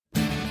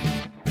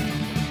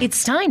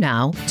It's time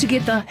now to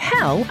get the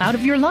hell out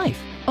of your life.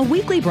 A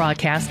weekly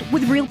broadcast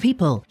with real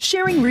people,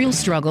 sharing real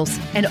struggles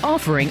and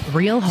offering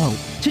real hope.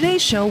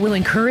 Today's show will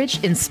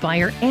encourage,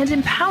 inspire, and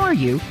empower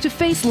you to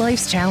face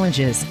life's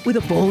challenges with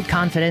a bold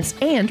confidence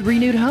and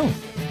renewed hope.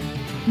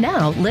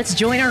 Now, let's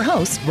join our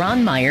host,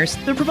 Ron Myers,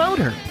 the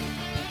promoter.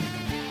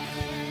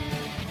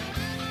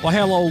 Well,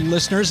 hello,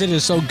 listeners. It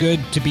is so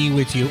good to be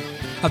with you.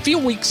 A few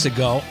weeks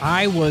ago,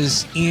 I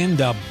was in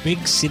the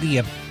big city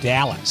of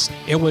Dallas.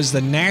 It was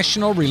the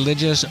National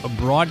Religious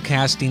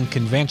Broadcasting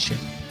Convention.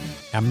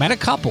 I met a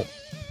couple,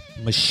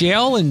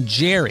 Michelle and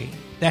Jerry,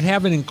 that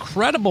have an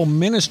incredible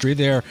ministry.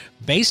 They're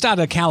based out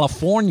of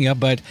California,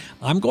 but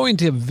I'm going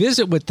to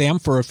visit with them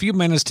for a few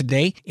minutes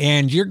today,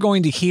 and you're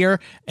going to hear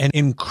an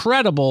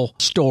incredible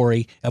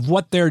story of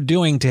what they're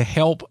doing to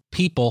help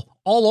people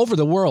all over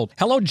the world.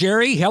 Hello,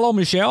 Jerry. Hello,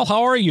 Michelle.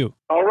 How are you?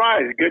 All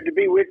right. Good to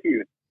be with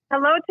you.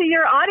 Hello to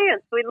your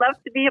audience. We'd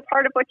love to be a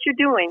part of what you're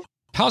doing.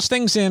 How's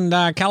things in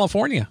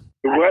California?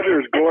 The weather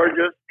is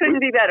gorgeous. Couldn't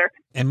be better.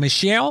 And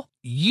Michelle,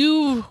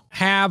 you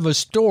have a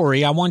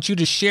story I want you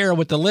to share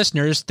with the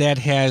listeners that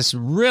has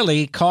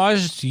really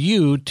caused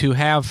you to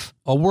have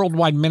a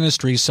worldwide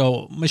ministry.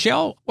 So,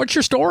 Michelle, what's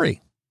your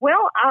story?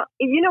 Well,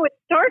 it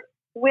starts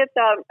with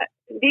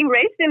being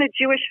raised in a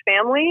Jewish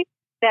family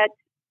that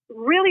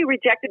really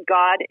rejected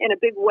God in a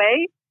big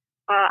way.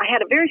 I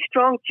had a very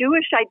strong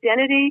Jewish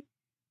identity,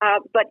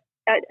 but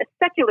a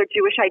secular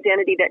Jewish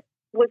identity that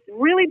was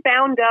really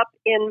bound up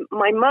in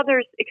my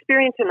mother's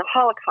experience in the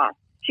Holocaust.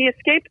 She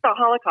escaped the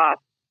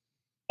Holocaust,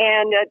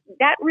 and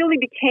that really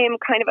became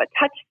kind of a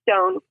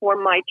touchstone for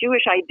my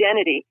Jewish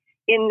identity,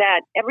 in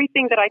that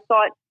everything that I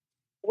thought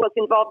was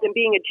involved in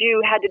being a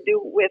Jew had to do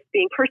with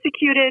being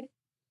persecuted,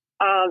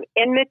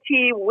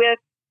 enmity with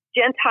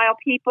Gentile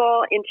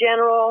people in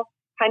general,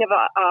 kind of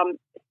an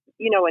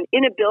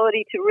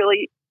inability to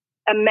really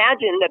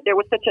imagine that there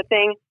was such a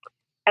thing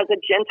as a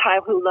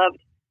Gentile who loved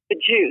the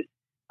Jews.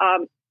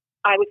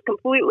 I was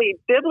completely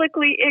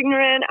biblically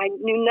ignorant. I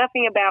knew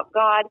nothing about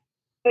God,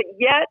 but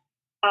yet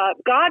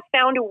God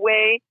found a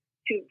way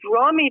to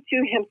draw me to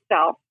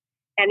himself,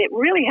 and it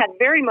really had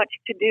very much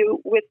to do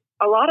with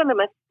a lot of the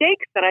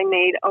mistakes that I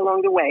made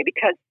along the way,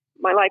 because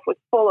my life was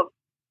full of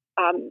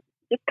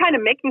just kind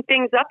of making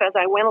things up as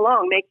I went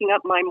along, making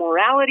up my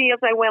morality as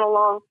I went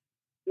along,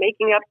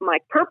 making up my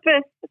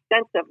purpose, the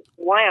sense of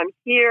why I'm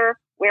here,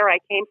 where I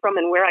came from,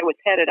 and where I was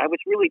headed. I was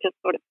really just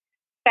sort of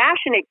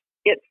fashioning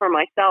it for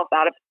myself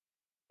out of,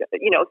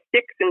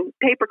 sticks and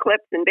paper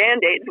clips and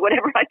Band-Aids,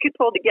 whatever I could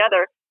pull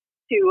together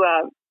to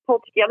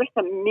pull together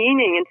some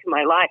meaning into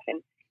my life.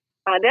 And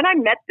then I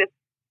met this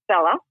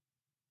fella.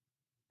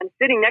 I'm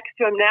sitting next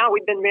to him now.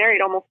 We've been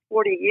married almost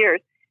 40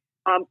 years.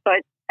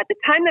 But at the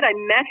time that I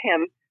met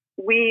him,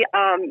 we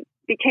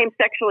became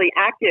sexually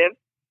active,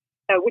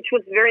 which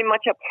was very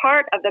much a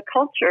part of the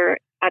culture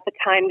at the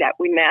time that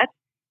we met,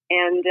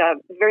 and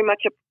very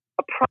much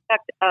a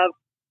product of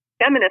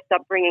feminist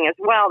upbringing as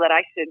well, that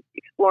I should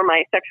explore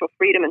my sexual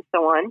freedom and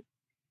so on.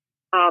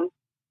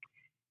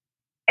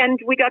 And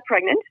we got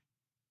pregnant.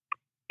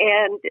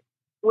 And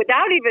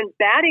without even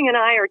batting an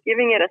eye or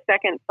giving it a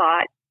second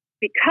thought,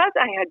 because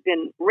I had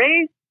been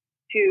raised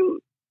to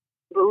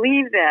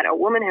believe that a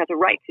woman has a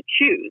right to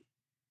choose,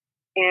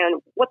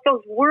 and what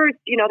those words,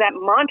 that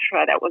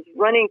mantra that was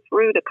running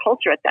through the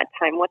culture at that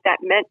time, what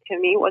that meant to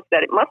me was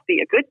that it must be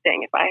a good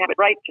thing. If I have a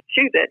right to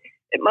choose it,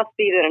 it must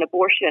be that an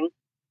abortion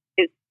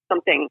is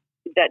something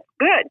that's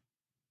good.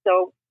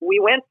 So we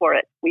went for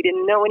it. We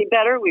didn't know any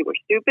better. We were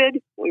stupid.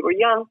 We were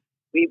young.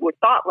 We were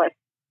thoughtless.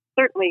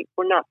 Certainly,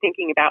 we're not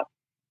thinking about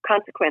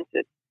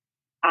consequences.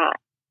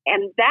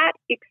 And that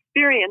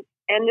experience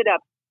ended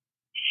up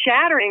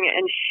shattering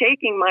and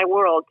shaking my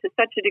world to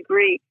such a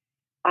degree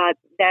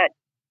that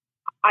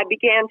I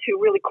began to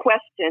really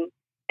question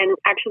and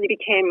actually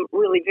became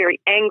really very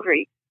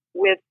angry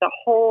with the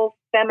whole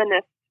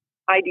feminist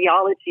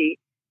ideology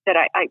that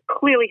I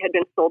clearly had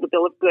been sold a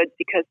bill of goods,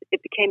 because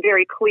it became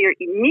very clear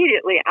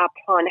immediately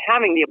upon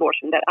having the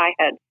abortion that I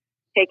had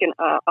taken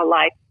a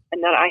life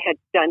and that I had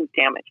done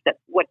damage, that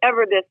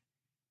whatever this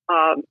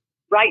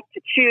right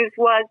to choose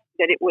was,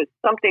 that it was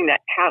something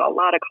that had a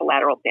lot of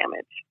collateral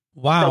damage.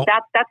 Wow. So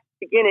that's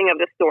the beginning of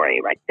the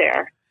story right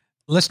there.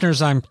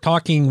 Listeners, I'm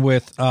talking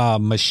with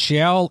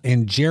Michelle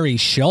and Jerry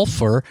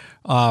Shelfer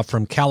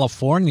from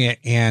California,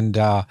 and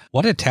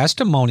what a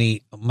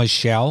testimony,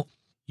 Michelle.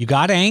 You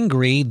got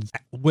angry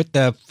with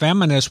the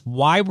feminists.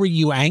 Why were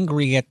you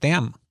angry at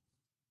them?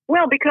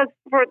 Well, because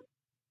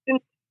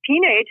since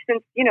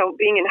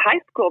being in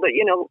high school, that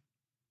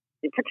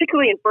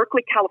particularly in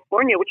Berkeley,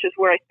 California, which is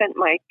where I spent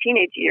my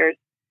teenage years,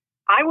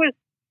 I was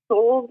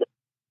sold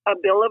a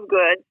bill of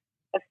goods,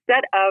 a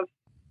set of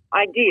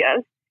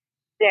ideas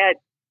that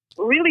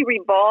really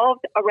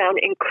revolved around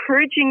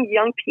encouraging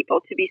young people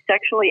to be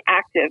sexually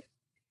active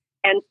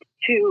and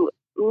to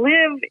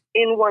live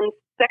in one's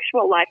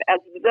sexual life as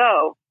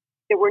though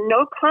there were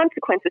no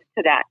consequences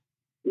to that,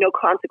 no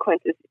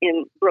consequences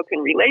in broken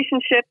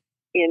relationships,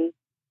 in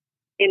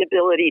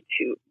inability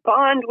to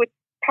bond with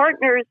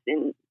partners,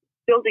 in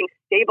building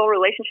stable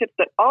relationships,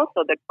 but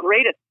also the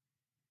greatest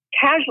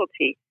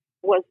casualty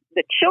was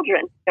the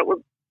children that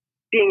were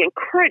being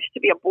encouraged to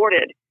be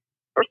aborted.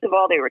 First of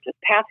all, they were just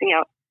passing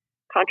out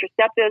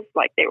contraceptives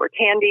like they were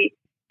candy,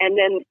 and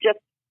then just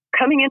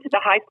coming into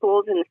the high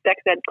schools and the sex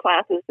ed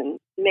classes and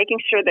making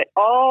sure that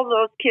all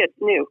those kids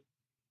knew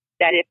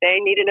that if they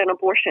needed an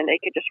abortion, they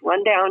could just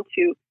run down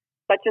to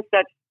such and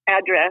such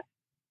address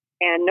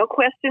and no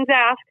questions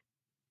asked,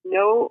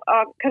 no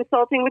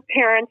consulting with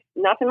parents,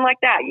 nothing like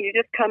that. You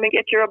just come and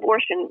get your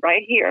abortion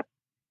right here.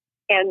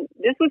 And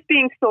this was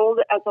being sold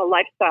as a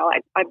lifestyle.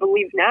 I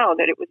believe now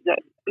that it was a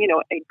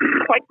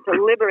quite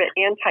deliberate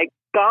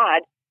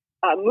anti-God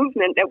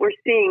movement that we're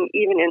seeing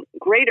even in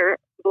greater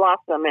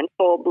blossom and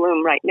full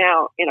bloom right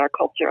now in our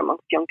culture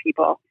amongst young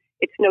people.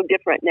 It's no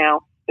different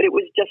now, but it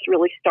was just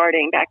really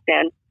starting back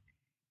then.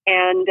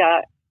 And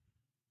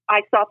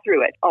I saw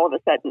through it all of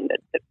a sudden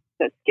that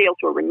the scales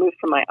were removed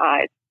from my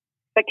eyes.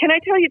 But can I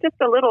tell you just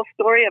a little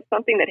story of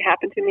something that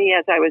happened to me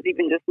as I was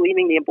even just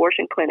leaving the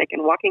abortion clinic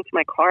and walking to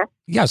my car?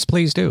 Yes,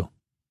 please do.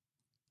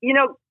 You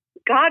know,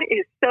 God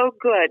is so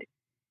good.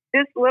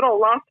 This little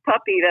lost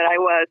puppy that I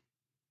was,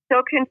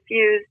 so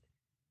confused,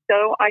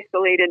 so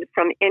isolated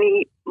from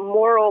any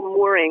moral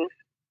moorings,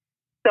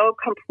 so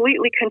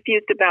completely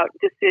confused about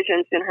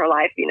decisions in her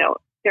life. You know,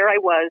 there I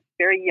was,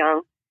 very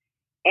young.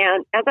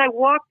 And as I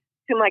walked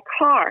to my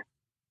car,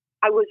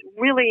 I was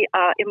really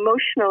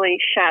emotionally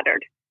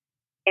shattered.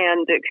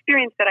 And the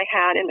experience that I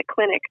had in the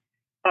clinic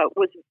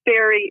was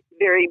very,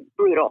 very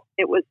brutal.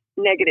 It was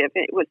negative.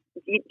 It was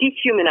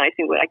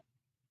dehumanizing,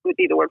 would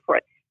be the word for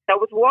it. So I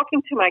was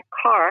walking to my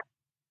car.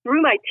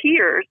 Through my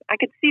tears, I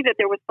could see that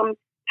there was some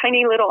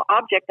tiny little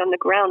object on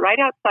the ground right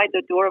outside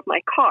the door of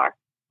my car,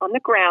 on the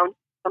ground,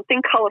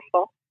 something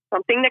colorful,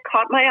 something that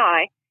caught my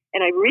eye.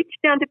 And I reached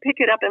down to pick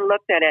it up and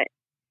looked at it.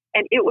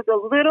 And it was a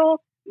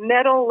little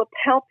metal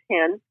lapel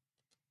pin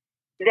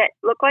that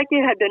looked like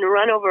it had been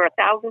run over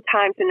 1,000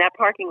 times in that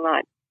parking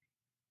lot.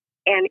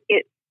 And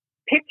it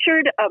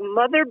pictured a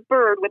mother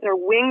bird with her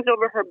wings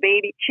over her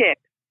baby chick.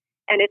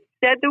 And it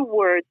said the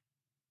words,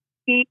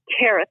 "He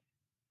careth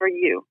for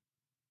you."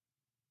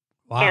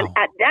 Wow. And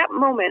at that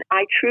moment,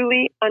 I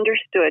truly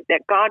understood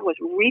that God was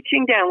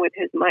reaching down with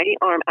his mighty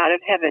arm out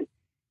of heaven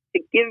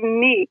to give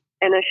me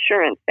an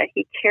assurance that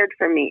he cared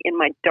for me in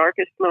my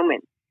darkest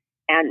moment.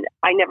 And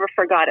I never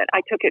forgot it.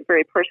 I took it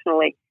very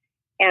personally.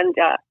 And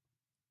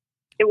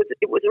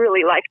it was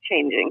really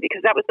life-changing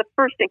because that was the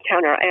first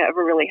encounter I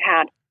ever really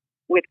had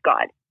with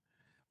God.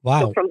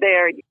 Wow. So from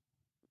there,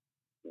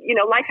 you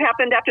know, life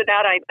happened after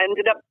that. I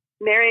ended up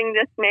marrying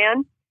this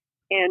man,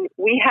 and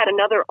we had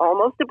another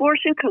almost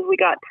abortion because we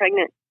got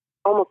pregnant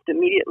almost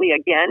immediately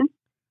again.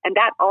 And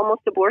that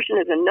almost abortion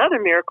is another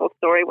miracle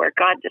story where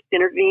God just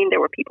intervened. There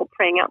were people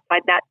praying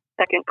outside that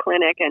second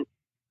clinic, and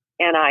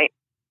I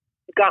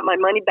got my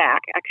money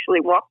back.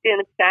 Actually walked in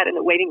and sat in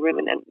the waiting room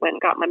and then went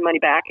and got my money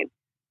back.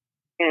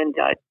 And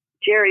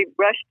Jerry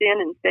rushed in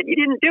and said, "You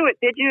didn't do it,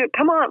 did you?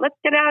 Come on, let's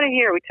get out of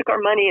here." We took our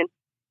money, and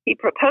he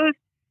proposed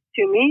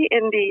to me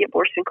in the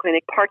abortion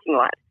clinic parking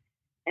lot.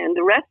 And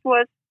the rest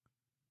was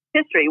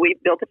history. We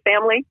built a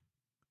family,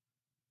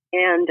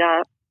 and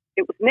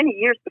it was many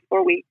years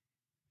before we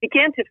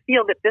began to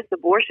feel that this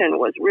abortion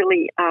was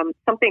really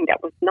something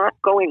that was not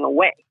going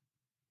away.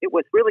 It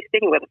was really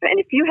sticking with us. And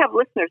if you have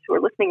listeners who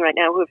are listening right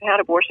now who have had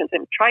abortions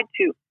and tried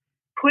to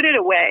put it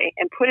away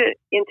and put it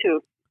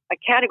into a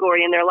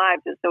category in their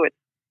lives as though it's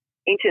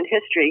ancient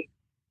history,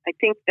 I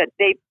think that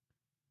they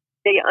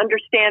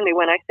understand me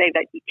when I say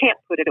that you can't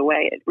put it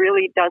away. It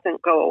really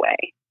doesn't go away.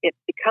 It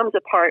becomes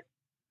a part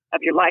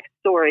of your life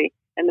story.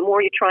 And the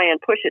more you try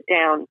and push it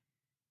down,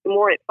 the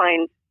more it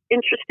finds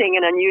interesting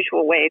and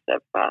unusual ways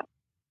of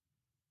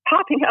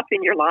popping up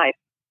in your life,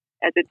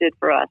 as it did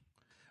for us.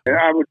 And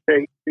I would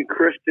say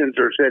Christians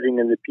are sitting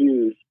in the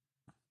pews,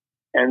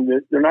 and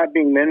they're not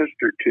being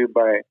ministered to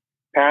by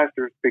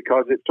pastors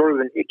because it's sort of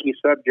an icky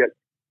subject,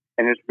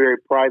 and it's very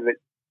private.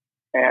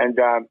 And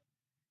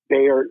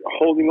they are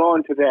holding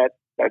on to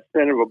that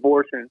sin of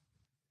abortion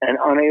and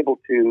unable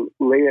to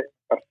lay it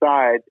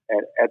aside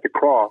at the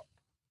cross,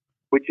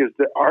 which is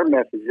our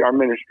message. Our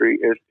ministry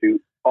is to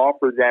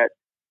offer that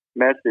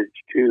message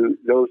to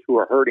those who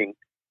are hurting,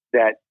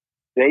 that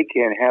they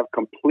can have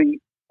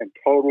complete and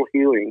total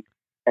healing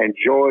and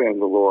joy in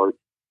the Lord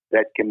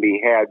that can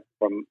be had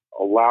from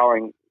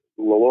allowing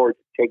the Lord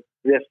to take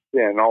this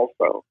sin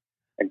also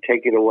and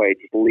take it away,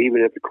 just leave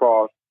it at the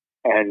cross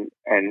and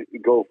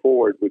go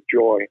forward with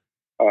joy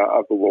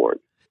of the Lord.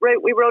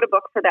 We wrote a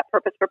book for that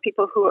purpose for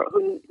people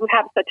who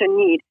have such a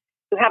need,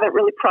 who haven't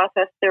really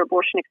processed their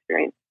abortion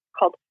experience,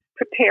 called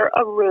Prepare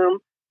a Room,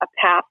 a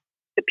Path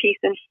to Peace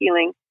and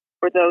Healing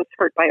for Those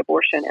Hurt by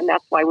Abortion. And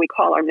that's why we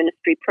call our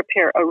ministry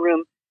Prepare a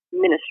Room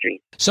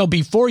Ministry. So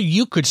before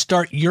you could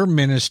start your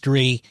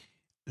ministry,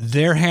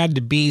 there had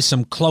to be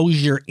some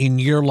closure in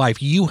your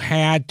life. You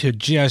had to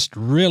just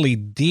really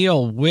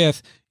deal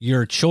with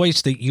your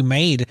choice that you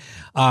made.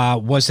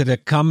 Was it a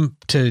come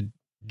to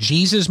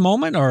Jesus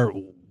moment, or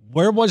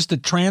where was the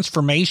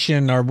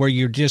transformation, or where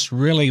you just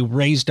really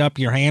raised up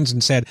your hands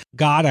and said,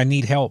 "God, I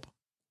need help"?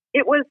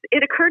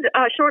 It occurred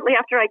shortly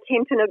after I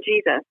came to know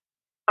Jesus.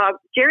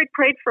 Jerry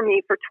prayed for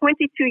me for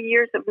 22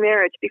 years of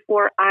marriage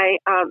before I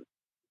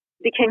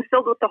became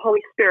filled with the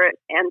Holy Spirit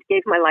and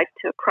gave my life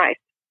to Christ.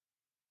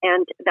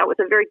 And that was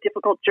a very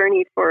difficult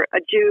journey for a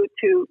Jew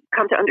to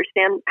come to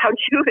understand how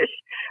Jewish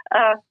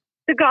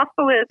the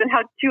gospel is and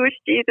how Jewish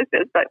Jesus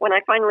is. But when I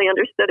finally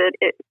understood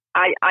it,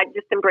 I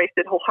just embraced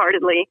it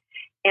wholeheartedly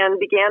and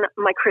began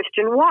my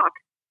Christian walk.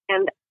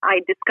 And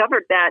I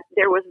discovered that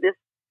there was this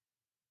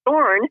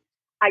thorn.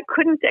 I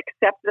couldn't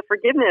accept the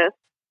forgiveness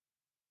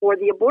or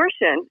the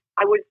abortion.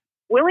 I was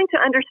willing to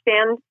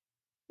understand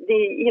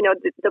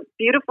the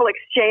beautiful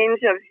exchange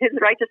of his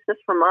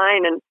righteousness for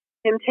mine and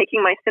him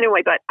taking my sin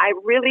away, but I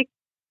really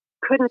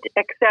couldn't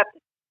accept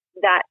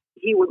that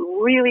he would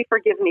really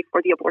forgive me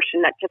for the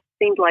abortion. That just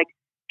seemed like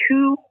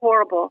too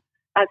horrible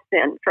a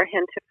sin for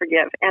him to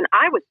forgive. And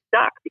I was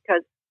stuck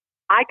because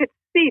I could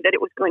see that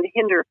it was going to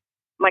hinder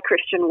my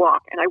Christian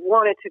walk, and I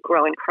wanted to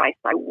grow in Christ.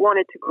 I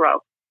wanted to grow.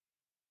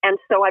 And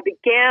so I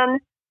began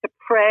to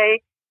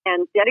pray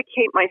and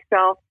dedicate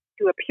myself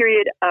to a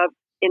period of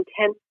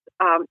intense,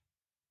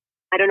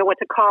 I don't know what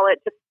to call it,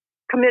 just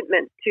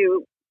commitment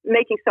to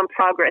making some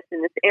progress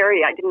in this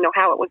area. I didn't know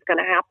how it was going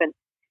to happen.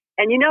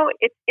 And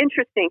it's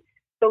interesting.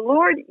 The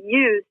Lord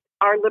used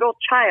our little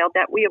child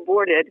that we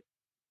aborted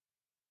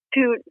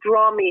to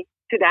draw me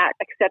to that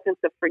acceptance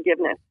of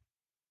forgiveness.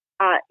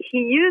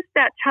 He used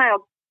that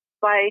child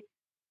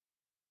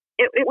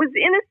it was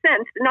in a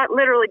sense, not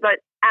literally,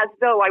 but as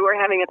though I were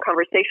having a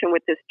conversation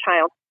with this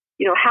child.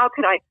 How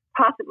could I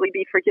possibly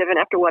be forgiven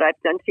after what I've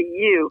done to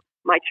you,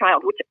 my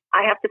child? Which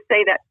I have to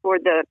say that for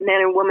the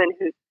man and woman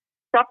who's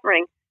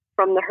suffering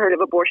from the hurt of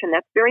abortion,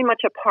 that's very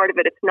much a part of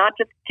it. It's not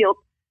just guilt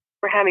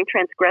for having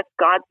transgressed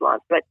God's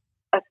laws, but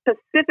a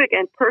specific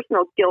and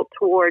personal guilt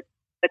towards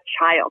the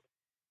child.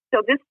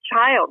 So this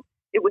child,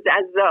 it was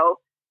as though,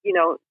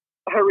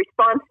 her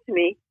response to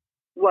me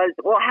was,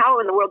 well, how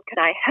in the world could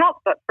I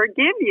help but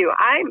forgive you?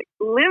 I'm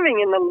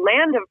living in the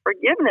land of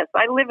forgiveness.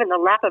 I live in the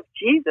lap of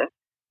Jesus.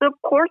 So of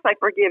course I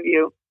forgive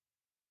you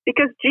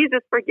because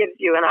Jesus forgives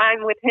you and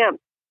I'm with him.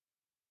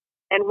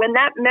 And when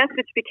that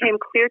message became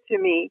clear to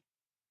me,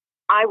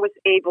 I was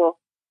able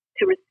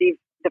to receive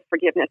the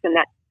forgiveness, and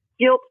that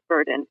guilt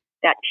burden,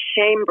 that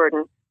shame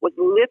burden was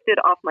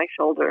lifted off my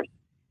shoulders.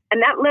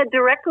 And that led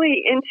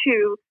directly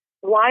into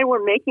why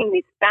we're making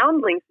these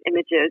foundlings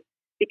images,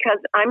 because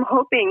I'm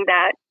hoping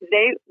that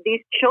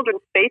these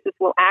children's faces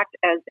will act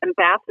as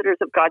ambassadors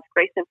of God's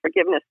grace and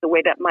forgiveness the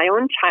way that my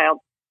own child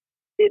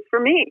did for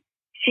me.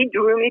 She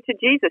drew me to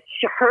Jesus.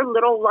 Her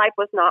little life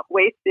was not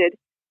wasted.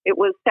 It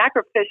was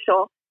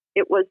sacrificial.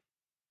 It was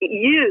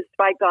used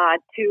by God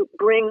to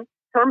bring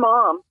her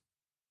mom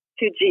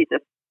to Jesus,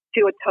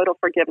 to a total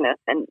forgiveness.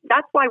 And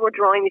that's why we're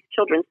drawing these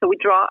children. So we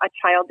draw a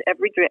child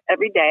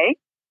every day.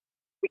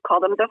 We call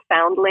them the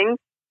foundlings.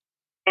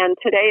 And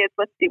today is,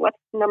 let's see, what's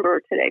the number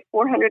today?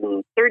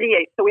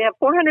 438. So we have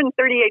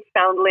 438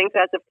 foundlings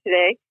as of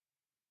today.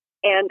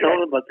 And tell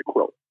them about the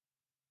quilt.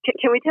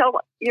 Can we tell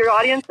your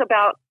audience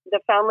about the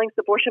Foundlings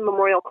Abortion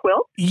Memorial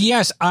Quilt?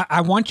 Yes,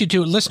 I want you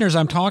to. Listeners,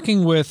 I'm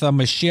talking with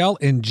Michelle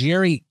and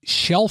Jerry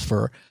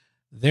Shelfer.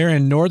 They're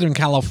in Northern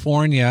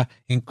California.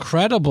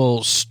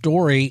 Incredible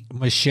story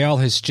Michelle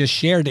has just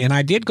shared. And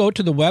I did go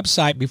to the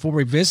website before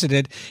we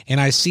visited, and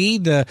I see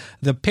the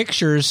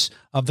pictures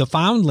of the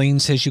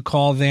foundlings, as you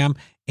call them,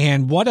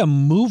 and what a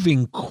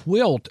moving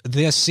quilt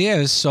this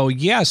is. So,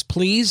 yes,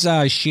 please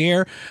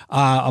share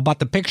about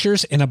the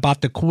pictures and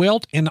about the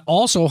quilt, and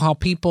also how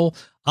people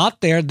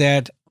out there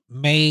that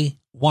may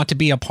want to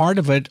be a part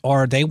of it,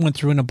 or they went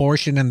through an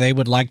abortion and they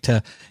would like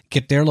to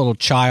get their little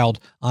child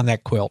on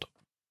that quilt.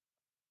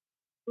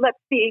 Let's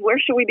see, where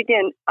should we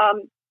begin?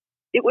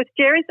 It was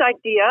Jerry's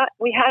idea.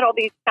 We had all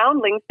these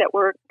foundlings that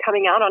were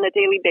coming out on a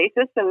daily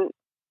basis, and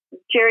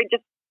Jerry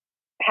just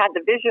had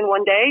the vision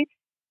one day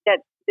that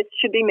this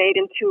should be made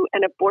into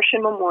an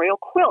abortion memorial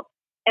quilt.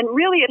 And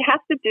really it has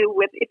to do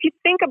with, if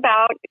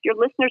your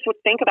listeners would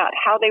think about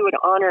how they would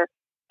honor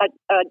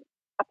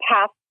a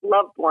past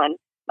loved one,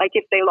 like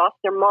if they lost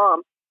their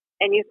mom,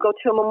 and you go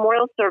to a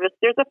memorial service,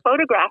 there's a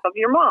photograph of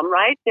your mom,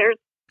 right? There's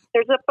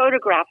a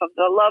photograph of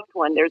the loved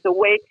one. There's a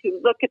way to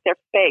look at their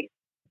face.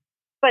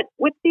 But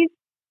with these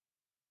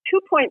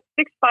 2.654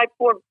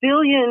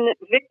 billion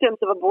victims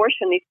of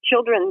abortion, these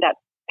children that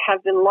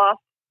have been lost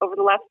over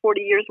the last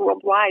 40 years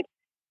worldwide,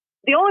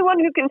 the only one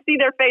who can see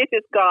their face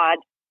is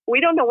God. We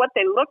don't know what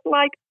they look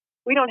like.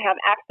 We don't have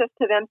access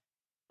to them.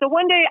 So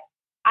one day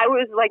I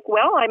was like,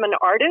 well, I'm an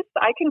artist.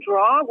 I can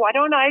draw. Why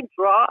don't I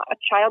draw a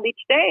child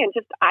each day? And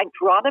I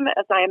draw them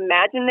as I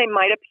imagine they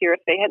might appear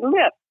if they had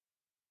lived.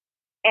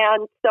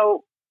 And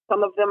so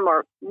some of them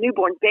are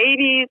newborn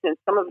babies, and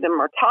some of them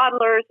are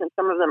toddlers, and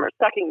some of them are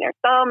sucking their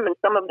thumb, and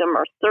some of them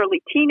are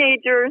surly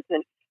teenagers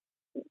and,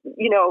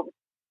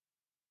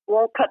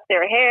 won't cut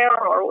their hair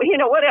or,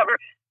 whatever.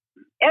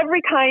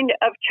 Every kind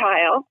of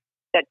child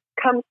that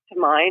comes to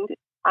mind,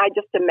 I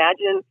just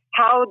imagine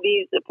how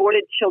these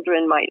aborted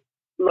children might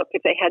look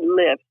if they had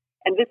lived.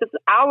 And this is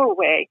our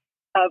way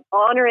of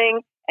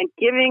honoring and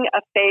giving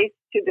a face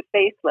to the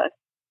faceless.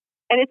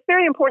 And it's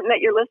very important that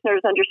your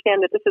listeners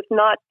understand that this is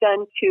not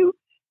done to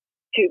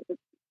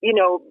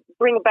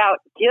bring about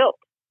guilt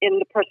in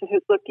the person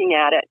who's looking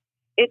at it.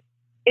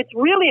 It's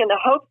really in the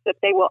hopes that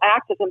they will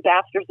act as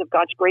ambassadors of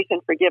God's grace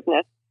and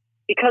forgiveness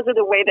because of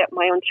the way that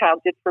my own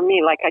child did for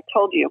me, like I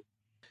told you.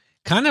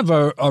 Kind of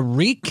a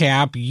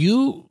recap,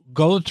 you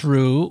go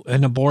through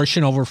an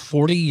abortion over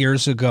 40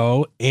 years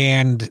ago,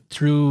 and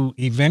through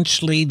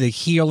eventually the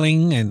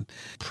healing and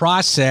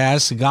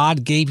process,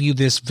 God gave you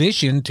this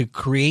vision to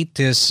create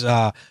this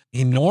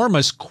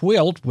enormous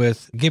quilt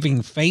with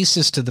giving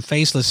faces to the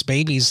faceless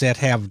babies that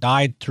have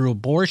died through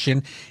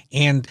abortion.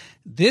 And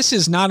this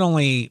is not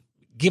only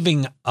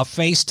giving a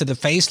face to the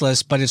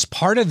faceless, but it's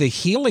part of the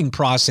healing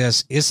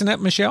process, isn't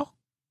it, Michelle?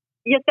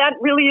 Yes, that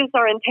really is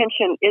our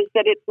intention, is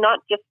that it's not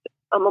just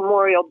a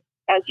memorial,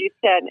 as you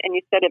said, and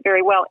you said it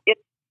very well. It's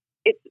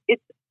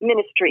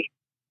ministry.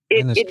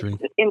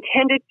 It's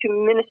intended to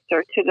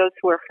minister to those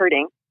who are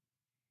hurting.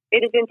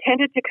 It is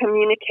intended to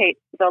communicate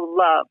the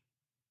love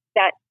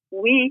that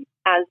we,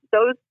 as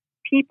those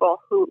people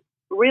who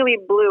really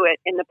blew it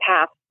in the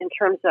past in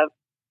terms of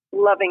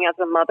loving as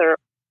a mother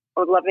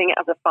or loving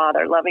as a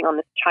father, loving on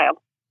this child,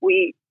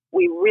 we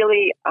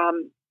really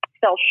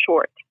fell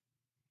short.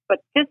 But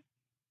this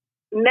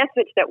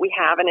message that we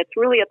have, and it's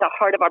really at the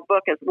heart of our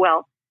book as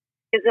well,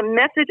 is a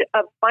message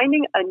of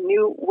finding a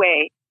new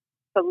way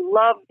to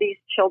love these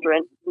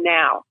children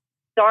now,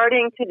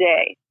 starting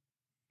today.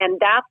 And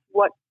that's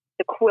what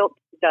the quilt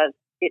does.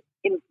 It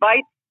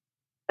invites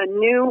a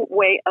new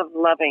way of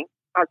loving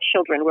our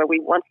children where we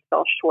once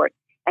fell short.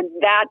 And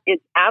that is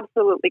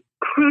absolutely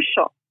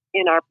crucial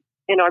in our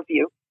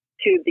view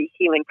to the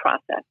healing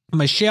process.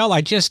 Michelle,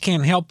 I just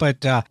can't help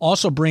but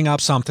also bring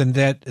up something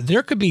that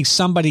there could be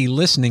somebody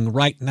listening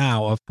right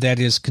now that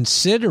is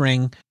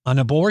considering an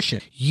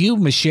abortion. You,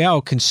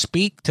 Michelle, can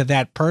speak to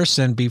that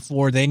person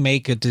before they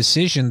make a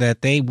decision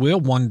that they will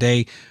one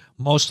day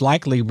most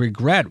likely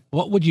regret.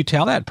 What would you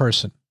tell that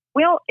person?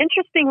 Well,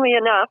 interestingly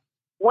enough,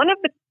 one of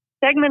the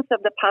segments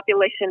of the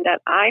population that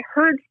I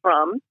heard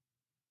from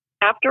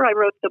after I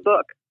wrote the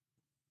book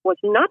was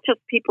not just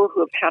people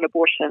who have had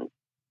abortions,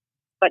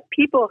 but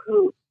people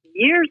who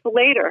years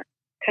later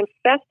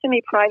confessed to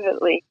me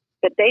privately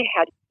that they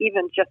had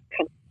even just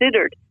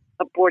considered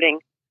aborting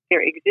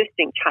their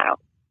existing child.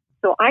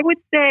 So I would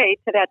say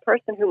to that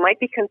person who might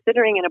be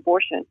considering an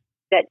abortion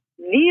that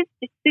these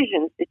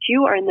decisions that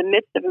you are in the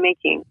midst of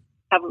making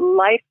have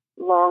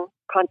lifelong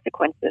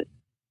consequences.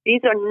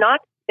 These are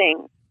not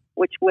things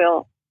which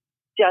will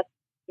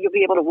you'll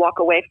be able to walk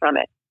away from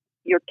it.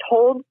 You're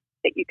told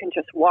that you can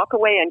just walk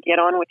away and get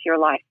on with your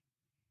life.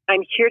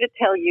 I'm here to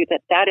tell you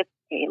that that is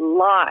a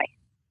lie.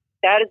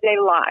 That is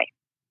a lie.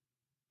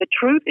 The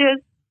truth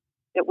is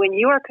that when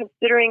you are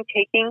considering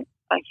taking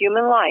a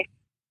human life,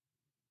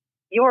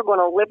 you are going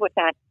to live with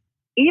that.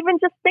 Even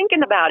just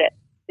thinking about it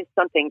is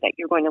something that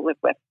you're going to live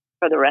with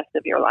for the rest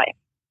of your life.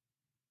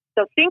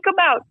 So think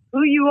about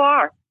who you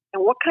are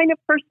and what kind of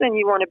person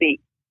you want to be.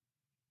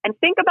 And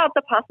think about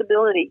the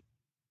possibility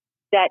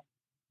that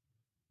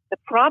the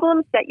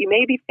problems that you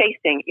may be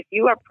facing if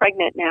you are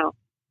pregnant now,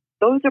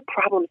 those are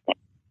problems that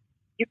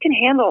you can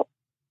handle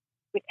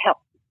with help.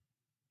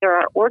 There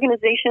are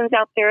organizations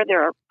out there,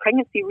 there are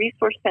pregnancy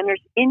resource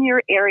centers in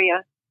your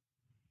area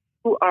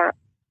who are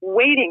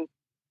waiting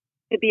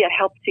to be a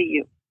help to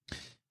you.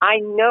 I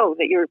know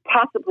that you're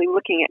possibly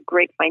looking at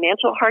great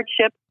financial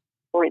hardship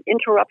or an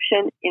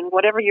interruption in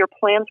whatever your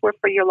plans were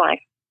for your life.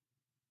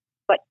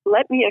 But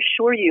let me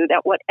assure you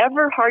that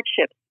whatever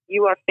hardships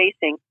you are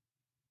facing,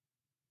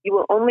 you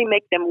will only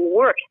make them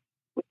worse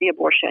with the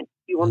abortion.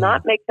 You will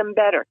not make them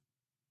better.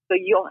 So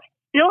you'll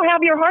still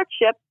have your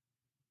hardship,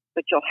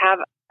 but you'll have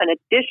an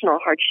additional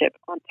hardship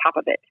on top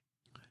of it.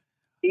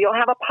 So you'll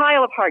have a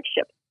pile of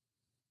hardships.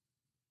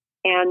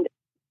 And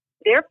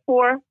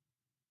therefore,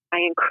 I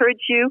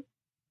encourage you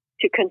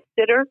to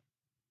consider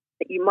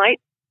that you might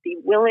be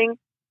willing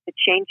to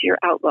change your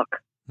outlook.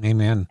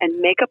 Amen.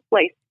 And make a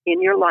place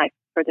in your life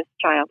for this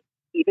child.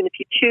 Even if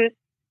you choose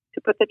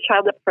to put the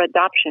child up for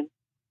adoption,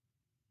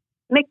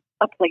 make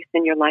a place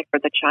in your life for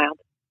the child.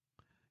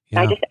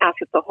 Yeah. I just ask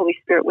if the Holy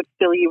Spirit would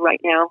fill you right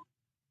now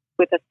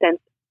with a sense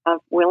of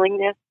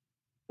willingness,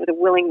 with a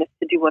willingness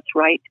to do what's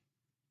right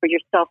for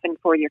yourself and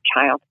for your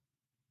child.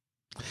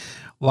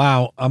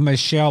 Wow.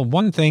 Michelle,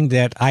 one thing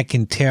that I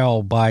can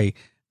tell by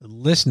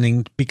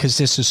listening, because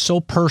this is so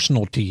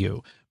personal to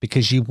you,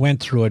 because you went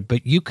through it,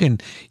 but you can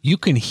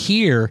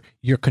hear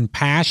your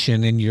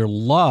compassion and your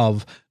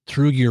love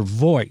through your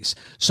voice.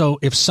 So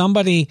if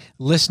somebody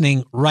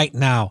listening right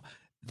now,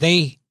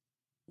 they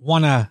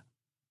want to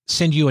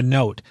send you a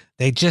note,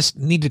 they just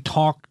need to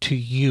talk to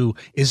you,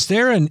 is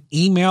there an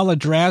email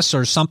address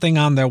or something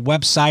on their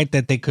website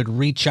that they could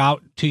reach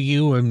out to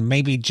you and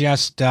maybe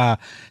just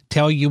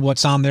tell you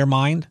what's on their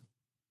mind?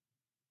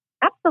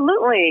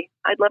 Absolutely.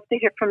 I'd love to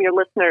hear from your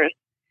listeners.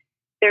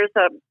 There's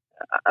a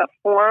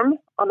form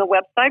on the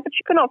website, but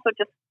you can also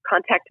just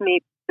contact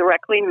me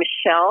directly,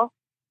 Michelle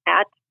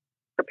at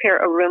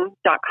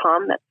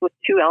preparearoom.com. That's with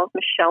 2 L's,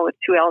 Michelle with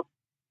 2 L's,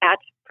 at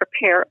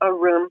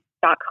preparearoom.com.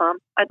 healingformomsgirls.com.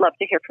 I'd love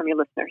to hear from you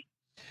listeners.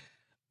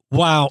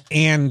 Wow.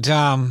 And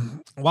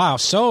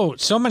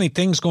so many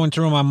things going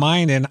through my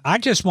mind. And I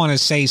just want to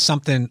say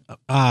something,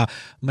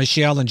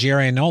 Michelle and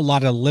Jerry. I know a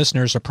lot of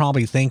listeners are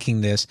probably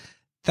thinking this.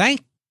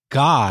 Thank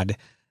God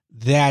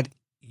that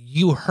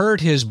you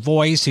heard his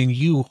voice and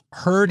you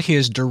heard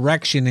his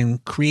direction in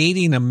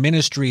creating a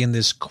ministry in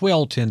this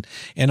quilt and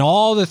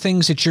all the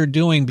things that you're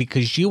doing,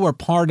 because you were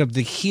part of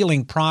the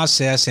healing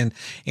process and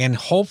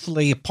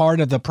hopefully part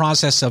of the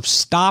process of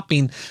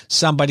stopping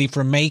somebody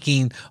from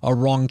making a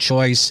wrong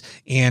choice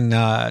and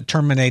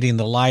terminating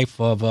the life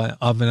of an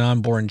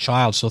unborn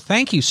child. So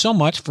thank you so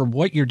much for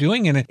what you're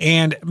doing.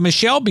 And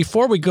Michelle,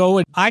 before we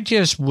go, I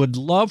just would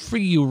love for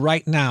you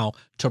right now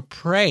to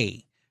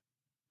pray.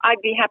 I'd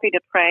be happy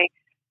to pray.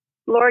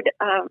 Lord,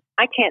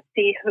 I can't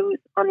see who's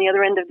on the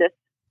other end of this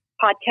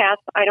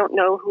podcast. I don't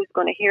know who's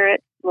going to hear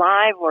it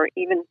live or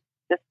even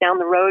just down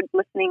the road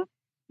listening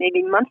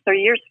maybe months or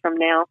years from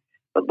now.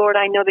 But Lord,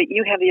 I know that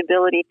you have the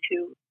ability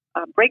to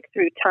break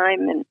through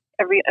time and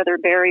every other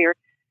barrier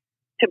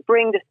to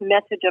bring this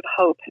message of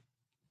hope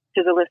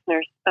to the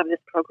listeners of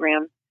this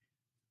program.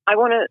 I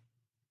want to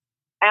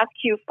ask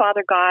you,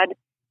 Father God,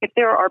 if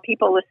there are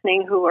people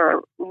listening who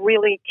are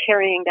really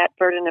carrying that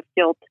burden of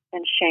guilt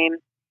and shame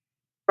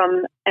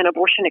from an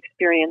abortion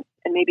experience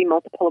and maybe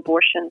multiple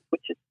abortions,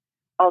 which is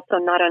also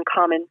not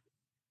uncommon.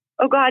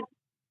 Oh God,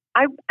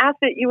 I ask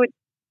that you would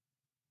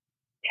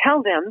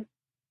tell them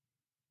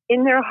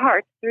in their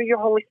hearts through your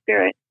Holy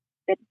Spirit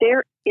that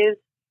there is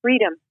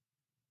freedom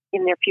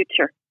in their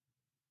future,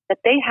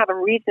 that they have a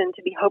reason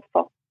to be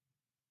hopeful,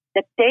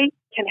 that they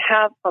can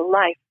have a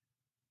life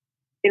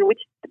in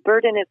which the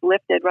burden is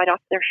lifted right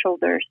off their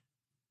shoulders,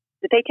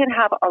 that they can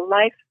have a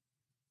life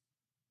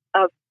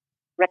of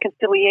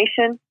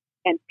reconciliation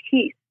and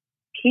peace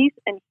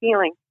and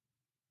healing,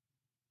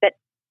 that,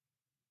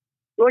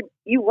 Lord,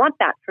 you want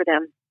that for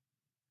them.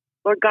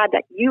 Lord God,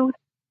 that you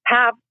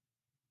have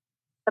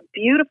a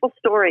beautiful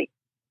story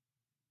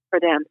for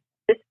them.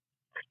 This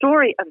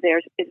story of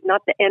theirs is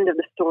not the end of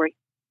the story.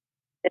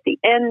 That the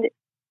end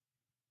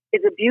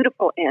is a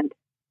beautiful end.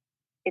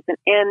 It's an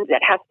end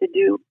that has to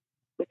do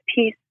with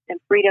peace and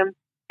freedom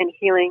and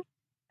healing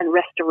and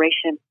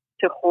restoration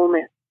to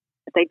wholeness.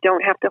 That they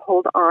don't have to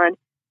hold on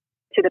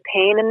to the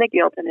pain and the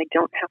guilt, and they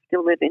don't have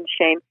to live in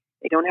shame.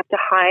 They don't have to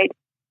hide.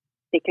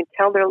 They can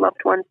tell their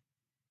loved ones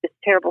this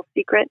terrible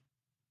secret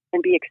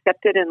and be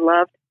accepted and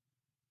loved.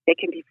 They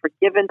can be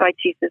forgiven by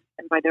Jesus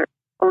and by their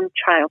own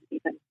child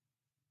even.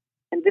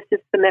 And this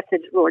is the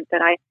message, Lord,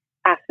 that I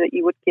ask that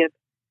you would give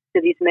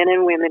to these men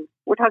and women.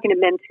 We're talking to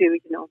men too,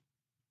 you know.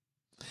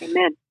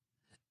 Amen.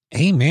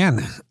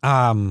 Amen.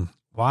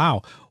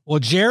 Wow. Well,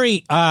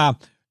 Jerry,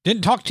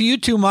 didn't talk to you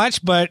too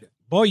much, but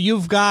boy,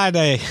 you've got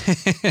a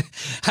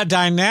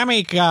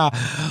dynamic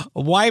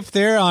wife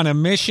there on a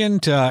mission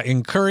to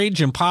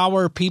encourage,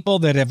 empower people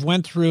that have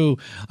went through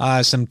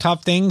some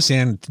tough things.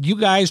 And you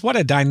guys, what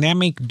a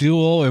dynamic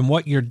duo and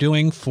what you're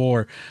doing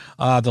for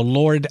the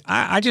Lord.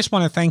 I just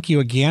want to thank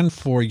you again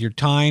for your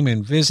time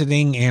and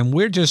visiting. And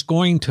we're just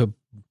going to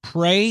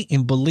pray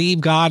and believe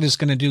God is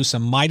going to do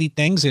some mighty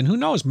things. And who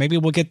knows, maybe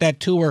we'll get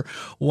that tour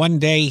one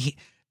day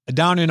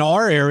down in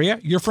our area.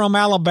 You're from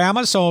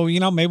Alabama, so,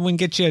 maybe we can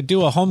get you to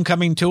do a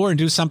homecoming tour and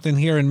do something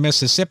here in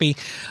Mississippi,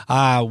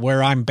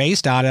 where I'm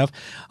based out of.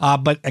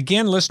 But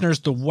again, listeners,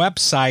 the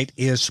website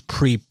is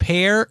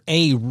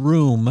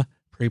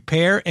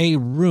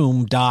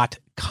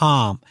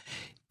preparearoom.com.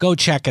 Go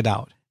check it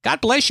out. God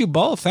bless you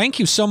both. Thank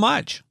you so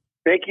much.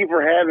 Thank you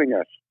for having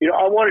us.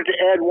 I wanted to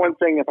add one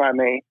thing, if I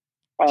may.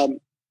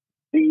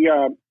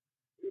 The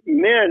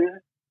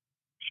men,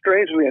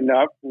 strangely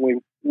enough,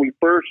 when we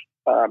first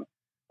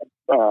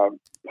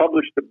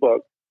published the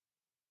book,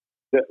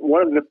 that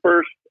one of the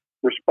first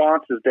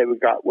responses that we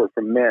got were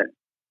from men.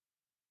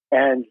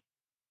 And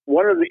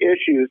one of the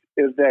issues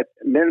is that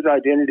men's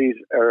identities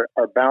are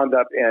bound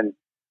up in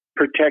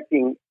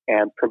protecting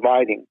and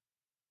providing.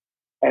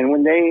 And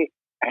when they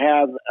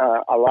have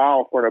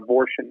allow for an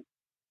abortion,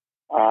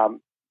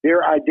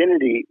 their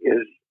identity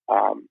is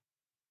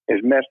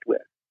messed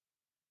with.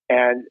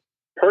 And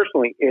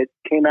personally, it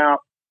came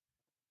out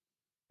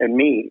in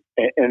me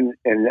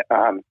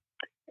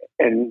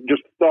and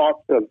just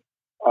thoughts of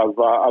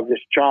this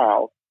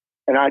child.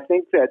 And I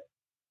think that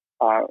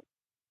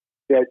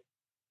that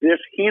this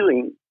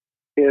healing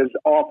is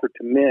offered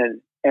to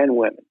men and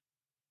women.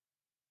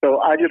 So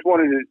I just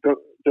wanted to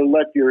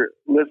let your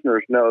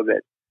listeners know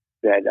that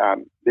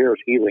there's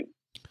healing.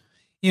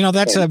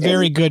 That's a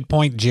very good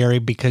point, Jerry,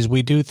 because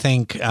we do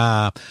think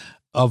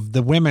of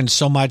the women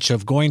so much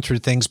of going through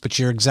things, but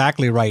you're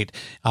exactly right.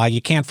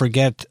 You can't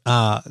forget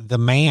the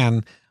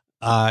man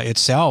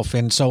itself.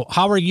 And so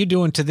how are you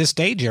doing to this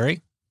day,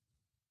 Jerry?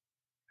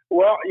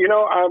 Well,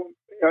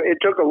 it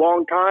took a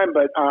long time,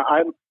 but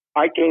I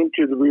came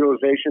to the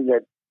realization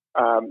that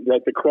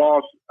the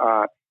cross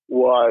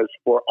was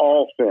for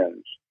all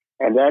sins.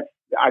 And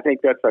I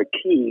think that's a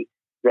key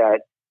that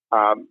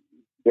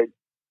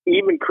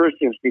even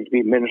Christians need to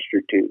be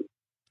ministered to.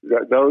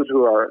 Those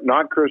who are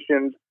not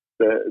Christians,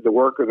 the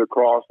work of the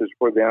cross is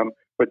for them,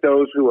 But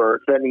those who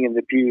are sitting in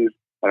the pews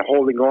and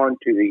holding on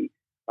to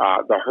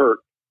the hurt,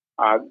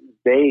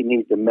 they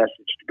need the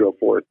message to go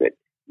forth that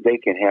they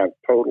can have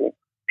total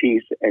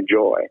peace and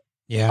joy,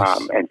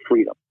 and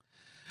freedom.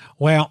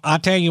 Well, I'll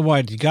tell you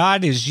what,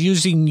 God is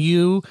using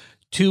you,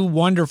 two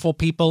wonderful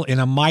people, in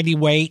a mighty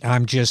way.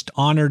 I'm just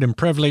honored and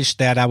privileged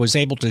that I was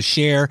able to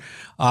share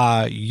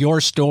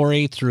your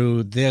story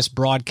through this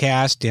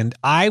broadcast, and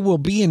I will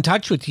be in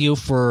touch with you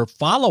for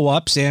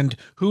follow-ups, and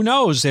who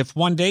knows, if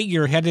one day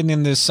you're headed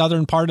in the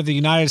southern part of the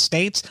United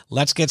States,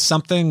 let's get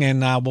something,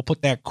 and we'll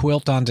put that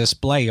quilt on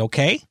display,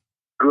 okay?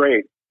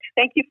 Great.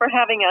 Thank you for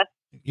having us.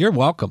 You're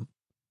welcome.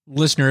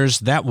 Listeners,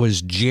 that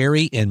was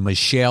Jerry and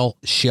Michelle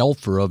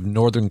Shelfer of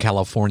Northern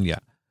California.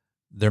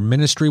 Their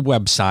ministry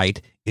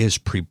website is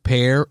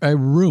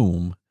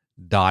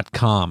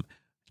preparearoom.com.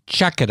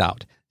 Check it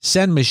out.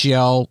 Send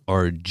Michelle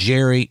or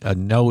Jerry a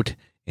note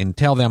and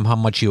tell them how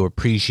much you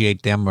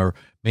appreciate them, or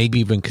maybe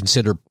even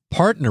consider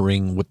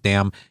partnering with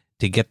them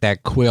to get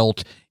that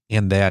quilt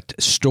and that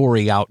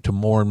story out to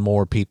more and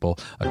more people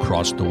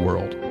across the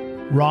world.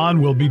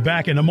 Ron will be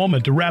back in a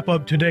moment to wrap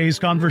up today's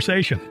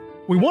conversation.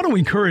 We want to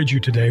encourage you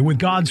today with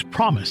God's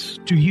promise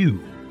to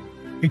you.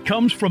 It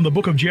comes from the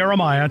book of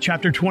Jeremiah,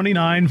 chapter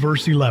 29,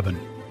 verse 11.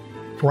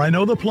 For I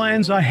know the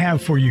plans I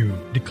have for you,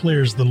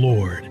 declares the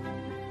Lord.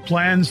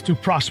 Plans to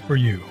prosper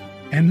you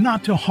and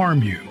not to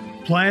harm you.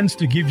 Plans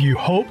to give you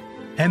hope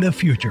and a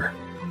future.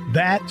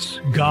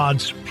 That's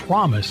God's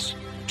promise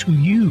to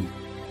you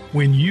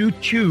when you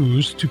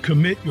choose to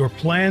commit your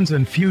plans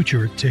and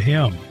future to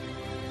Him.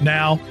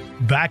 Now,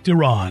 back to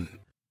Ron.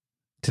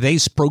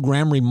 Today's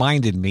program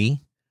reminded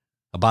me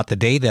about the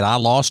day that I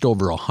lost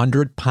over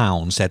 100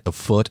 pounds at the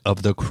foot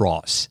of the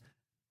cross.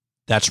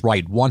 That's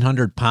right,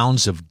 100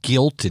 pounds of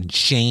guilt and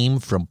shame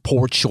from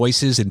poor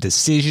choices and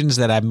decisions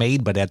that I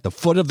made, but at the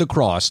foot of the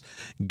cross,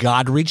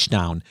 God reached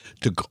down,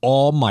 took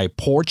all my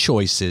poor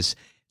choices,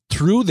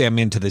 threw them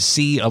into the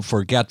sea of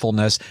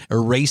forgetfulness,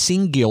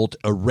 erasing guilt,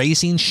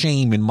 erasing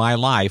shame in my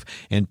life,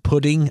 and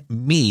putting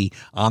me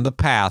on the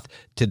path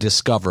to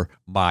discover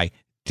my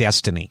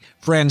destiny.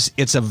 Friends,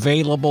 it's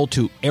available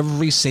to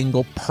every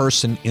single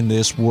person in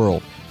this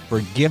world.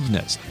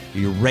 Forgiveness.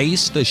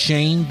 Erase the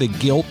shame, the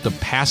guilt, the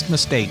past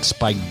mistakes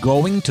by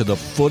going to the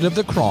foot of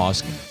the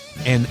cross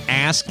and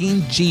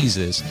asking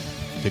Jesus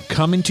to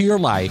come into your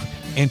life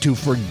and to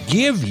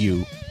forgive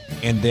you,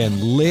 and then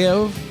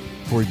live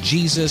for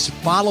Jesus,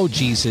 follow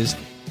Jesus,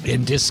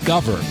 and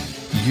discover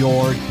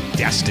your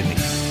destiny.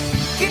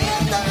 Get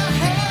the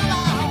hell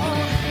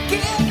out.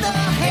 Get the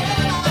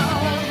hell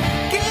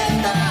out.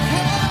 Get the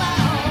hell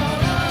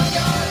out of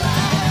your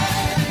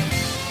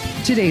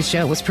life. Today's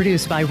show was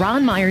produced by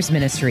Ron Myers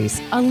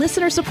Ministries, a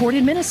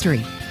listener-supported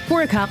ministry.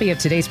 For a copy of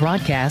today's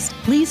broadcast,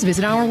 please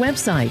visit our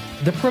website,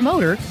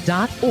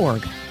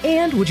 thepromoter.org.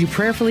 And would you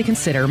prayerfully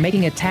consider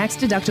making a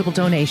tax-deductible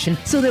donation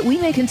so that we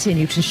may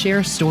continue to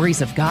share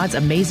stories of God's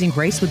amazing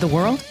grace with the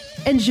world?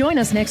 And join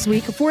us next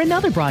week for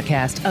another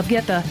broadcast of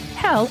Get the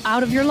Hell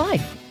Out of Your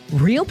Life.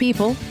 Real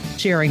people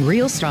sharing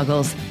real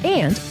struggles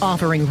and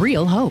offering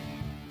real hope.